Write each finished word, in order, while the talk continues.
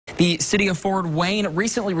The city of Fort Wayne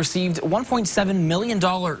recently received $1.7 million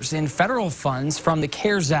in federal funds from the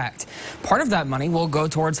CARES Act. Part of that money will go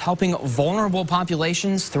towards helping vulnerable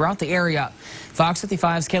populations throughout the area. Fox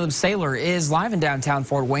 55's Caleb Saylor is live in downtown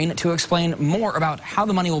Fort Wayne to explain more about how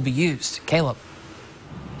the money will be used. Caleb.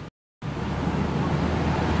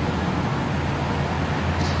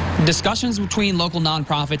 Discussions between local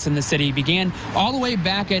nonprofits in the city began all the way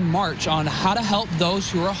back in March on how to help those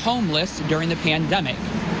who are homeless during the pandemic.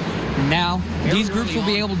 Now, these groups will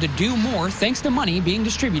be able to do more thanks to money being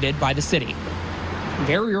distributed by the city.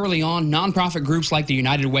 Very early on, nonprofit groups like the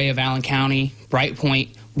United Way of Allen County, Bright Point,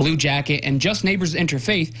 Blue Jacket, and Just Neighbors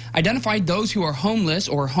Interfaith identified those who are homeless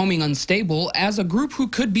or homing unstable as a group who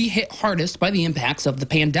could be hit hardest by the impacts of the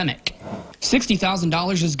pandemic.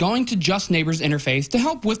 $60,000 is going to Just Neighbors Interfaith to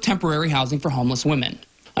help with temporary housing for homeless women.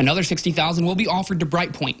 Another $60,000 will be offered to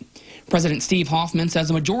Bright Point. President Steve Hoffman says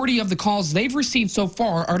a majority of the calls they've received so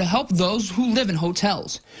far are to help those who live in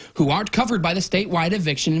hotels, who aren't covered by the statewide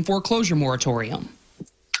eviction and foreclosure moratorium.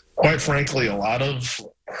 Quite frankly, a lot of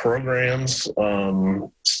programs,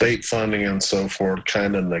 state funding and so forth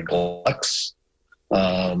kind of neglects,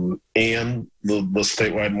 and the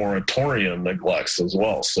statewide moratorium neglects as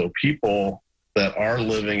well. So people that are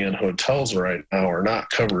living in hotels right now are not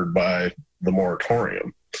covered by the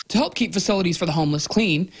moratorium. To help keep facilities for the homeless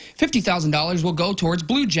clean, $50,000 will go towards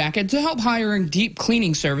Blue Jacket to help hiring deep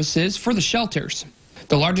cleaning services for the shelters.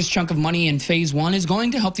 The largest chunk of money in Phase 1 is going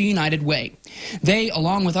to help the United Way. They,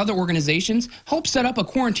 along with other organizations, help set up a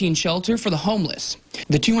quarantine shelter for the homeless.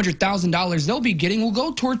 The $200,000 they'll be getting will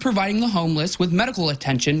go toward providing the homeless with medical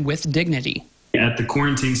attention with dignity. At the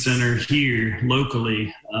quarantine center here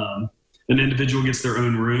locally, an individual gets their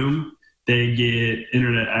own room. They get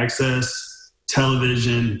internet access,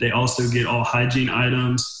 television. They also get all hygiene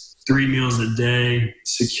items, 3 meals a day,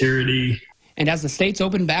 security. And as the states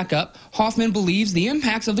open back up, Hoffman believes the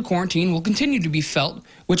impacts of the quarantine will continue to be felt,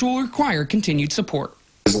 which will require continued support.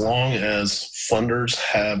 As long as funders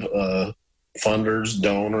have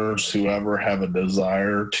donors, whoever have a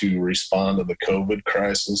desire to respond to the COVID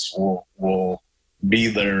crisis, will be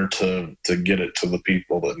there to get it to the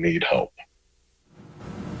people that need help.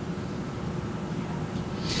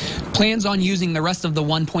 Plans on using the rest of the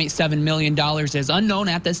 $1.7 million is unknown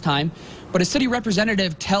at this time, but a city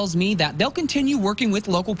representative tells me that they'll continue working with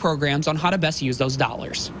local programs on how to best use those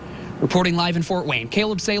dollars. Reporting live in Fort Wayne,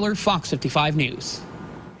 Caleb Saylor, Fox 55 News.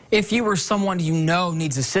 If you or someone you know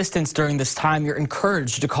needs assistance during this time, you're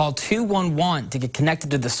encouraged to call 211 to get connected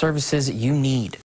to the services you need.